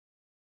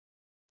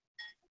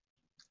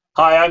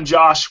Hi, I'm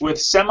Josh with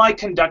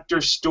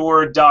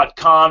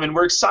semiconductorstore.com, and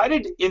we're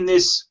excited in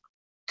this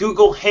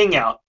Google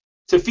Hangout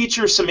to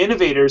feature some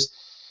innovators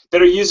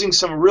that are using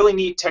some really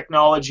neat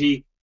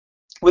technology.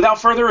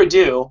 Without further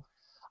ado,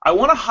 I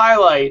want to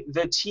highlight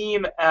the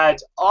team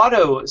at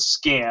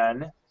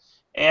AutoScan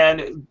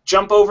and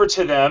jump over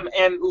to them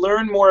and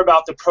learn more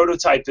about the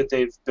prototype that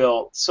they've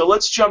built. So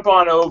let's jump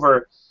on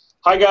over.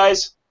 Hi,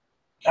 guys.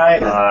 Hi.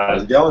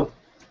 How's it going?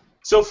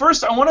 So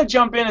first, I want to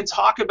jump in and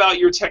talk about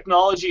your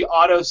technology,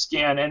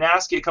 AutoScan, and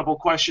ask you a couple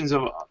questions.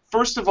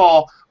 First of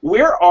all,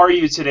 where are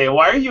you today?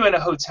 Why are you in a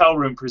hotel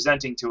room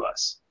presenting to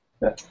us?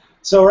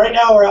 So right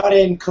now we're out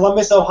in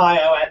Columbus,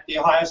 Ohio at The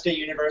Ohio State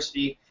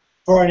University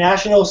for our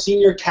National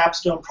Senior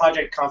Capstone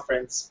Project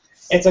Conference.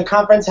 It's a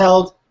conference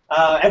held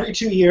every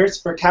 2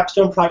 years for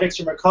capstone projects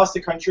from across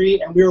the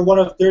country, and we were one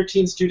of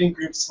 13 student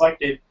groups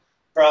selected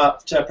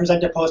to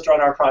present a poster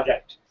on our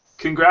project.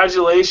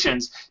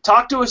 Congratulations.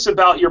 Talk to us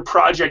about your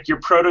project, your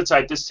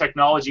prototype, this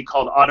technology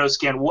called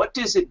AutoScan. What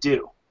does it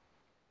do?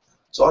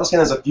 So AutoScan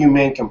has a few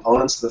main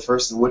components, the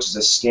first of which is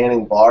a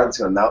scanning bar that's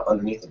going to mount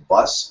underneath the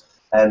bus.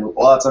 And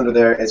while it's under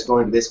there, it's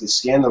going to basically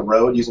scan the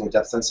road using a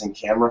depth sensing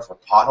camera for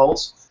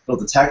potholes. It'll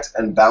detect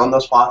and bound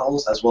those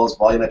potholes as well as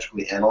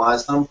volumetrically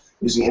analyze them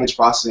using image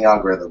processing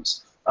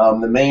algorithms.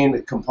 The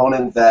main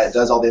component that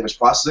does all the image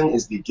processing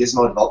is the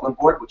Gizmo Development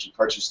Board, which you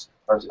purchased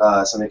from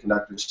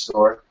Semiconductor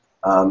Store.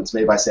 It's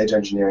made by Sage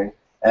Engineering,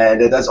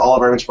 and it does all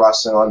of our image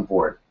processing on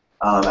board.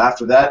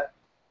 After that,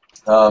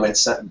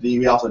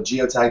 we also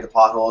geotag the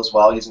pothole as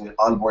well using an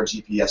onboard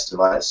GPS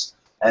device,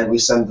 and we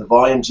send the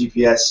volume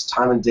GPS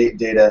time and date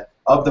data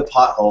of the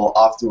pothole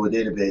off to a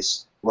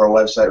database where our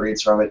website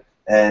reads from it,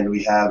 and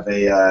we have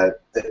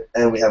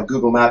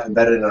Google Map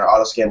embedded in our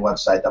AutoScan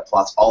website that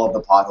plots all of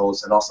the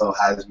potholes and also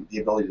has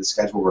the ability to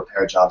schedule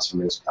repair jobs for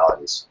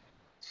municipalities.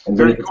 And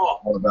Very cool.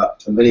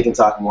 Vinny can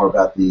talk more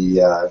about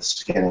the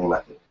scanning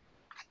method.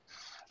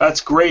 That's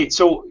great.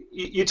 So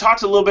you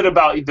talked a little bit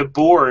about the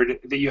board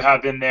that you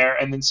have in there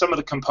and then some of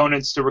the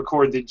components to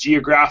record the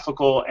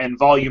geographical and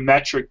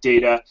volumetric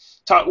data.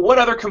 What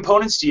other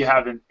components do you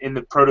have in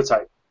the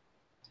prototype?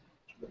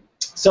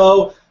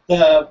 So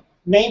the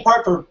main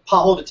part for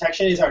pothole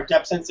detection is our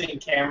depth sensing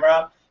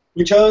camera.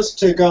 We chose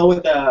to go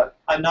with a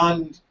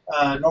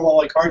non-normal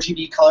like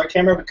RGB color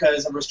camera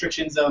because of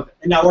restrictions of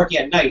it not working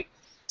at night.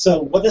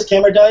 So what this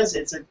camera does,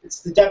 it's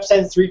the depth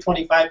sense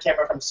 325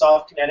 camera from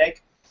Soft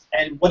Kinetic.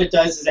 And what it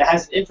does is it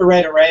has an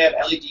infrared array of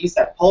LEDs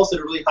that pulse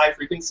at a really high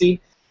frequency.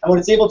 And what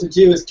it's able to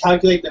do is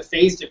calculate the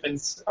phase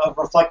difference of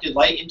reflected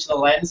light into the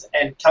lens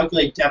and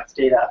calculate depth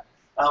data.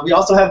 We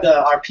also have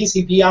our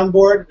PCB on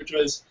board, which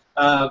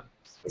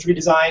we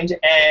designed,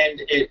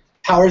 and it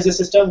powers the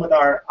system with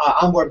our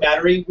onboard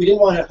battery. We didn't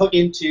want to hook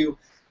into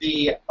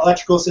the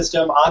electrical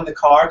system on the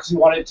car because we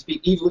wanted it to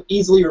be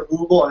easily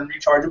removable and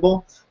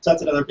rechargeable. So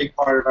that's another big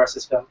part of our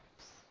system.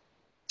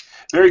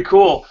 Very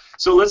cool.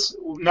 So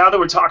now that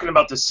we're talking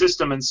about the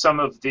system and some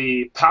of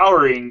the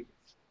powering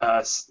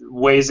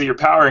ways that you're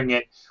powering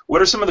it, what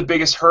are some of the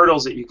biggest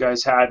hurdles that you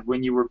guys had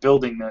when you were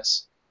building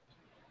this?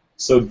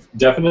 So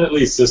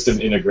definitely system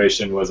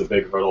integration was a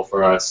big hurdle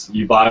for us.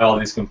 You buy all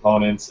these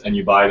components and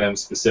you buy them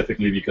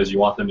specifically because you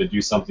want them to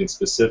do something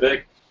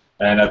specific.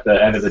 And at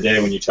the end of the day,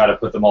 when you try to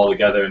put them all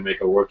together and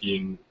make a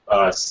working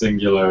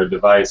singular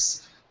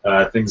device,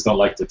 things don't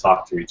like to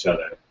talk to each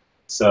other.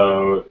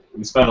 So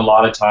we spent a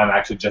lot of time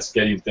actually just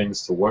getting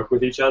things to work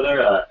with each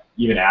other,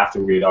 even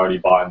after we had already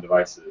bought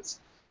devices.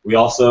 We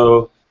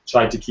also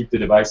tried to keep the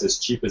device as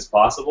cheap as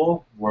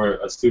possible.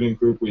 We're a student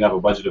group. We have a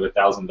budget of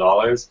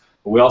 $1,000.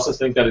 But we also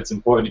think that it's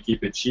important to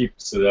keep it cheap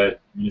so that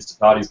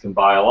municipalities can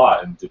buy a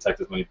lot and detect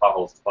as many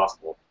potholes as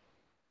possible.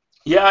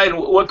 Yeah, and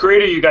what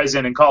grade are you guys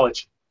in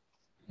college?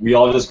 We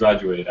all just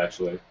graduated,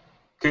 actually.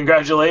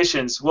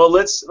 Congratulations. Well,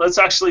 let's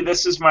actually,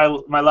 this is my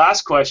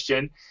last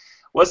question.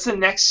 What's the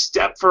next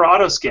step for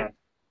AutoScan?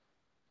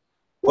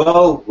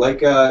 Well,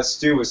 like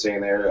Stu was saying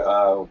there,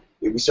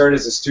 we started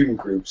as a student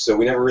group, so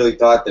we never really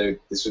thought that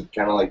this would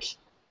kind of like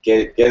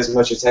get as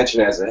much attention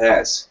as it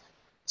has.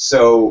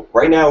 So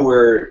right now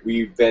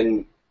we've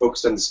been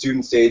focused on the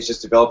student stage,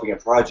 just developing a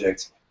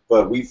project,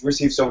 but we've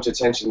received so much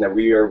attention that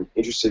we are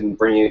interested in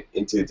bringing it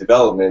into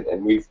development,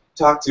 and we've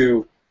talked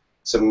to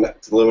some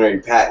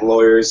preliminary patent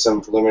lawyers, some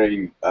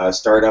preliminary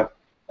startup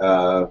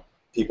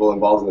people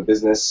involved in the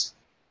business.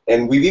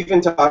 And we've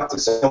even talked to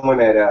someone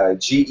at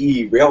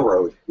GE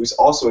Railroad who's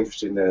also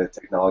interested in the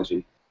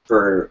technology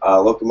for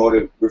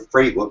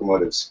freight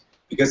locomotives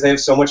because they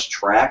have so much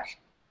track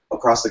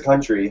across the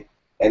country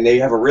and they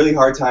have a really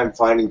hard time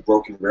finding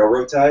broken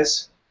railroad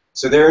ties.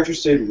 So they're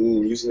interested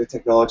in using the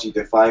technology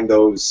to find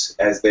those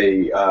as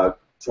they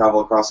travel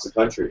across the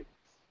country.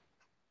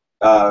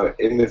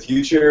 In the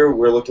future,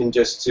 we're looking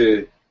just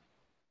to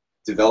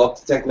develop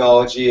the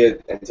technology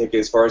and take it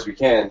as far as we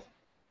can.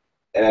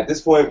 And at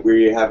this point,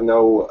 we have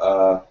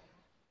no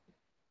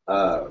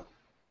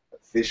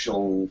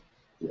official.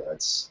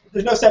 There's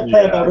no set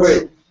plan, but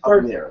we're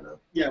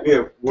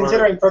we're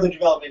considering further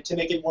development to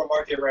make it more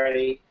market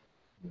ready.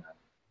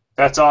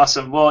 That's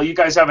awesome. Well, you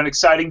guys have an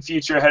exciting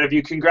future ahead of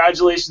you.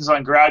 Congratulations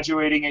on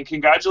graduating, and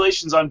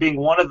congratulations on being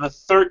one of the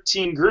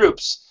 13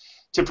 groups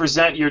to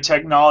present your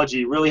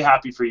technology. Really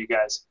happy for you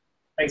guys.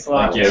 Thanks a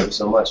lot. Thank you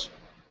so much.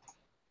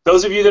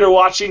 Those of you that are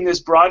watching this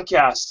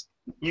broadcast,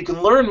 you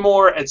can learn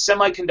more at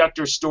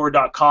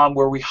semiconductorstore.com,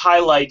 where we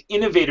highlight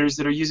innovators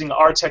that are using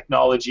our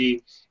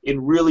technology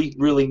in really,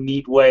 really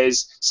neat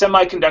ways.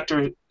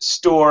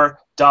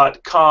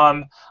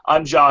 Semiconductorstore.com.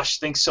 I'm Josh.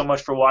 Thanks so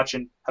much for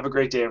watching. Have a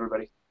great day,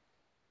 everybody.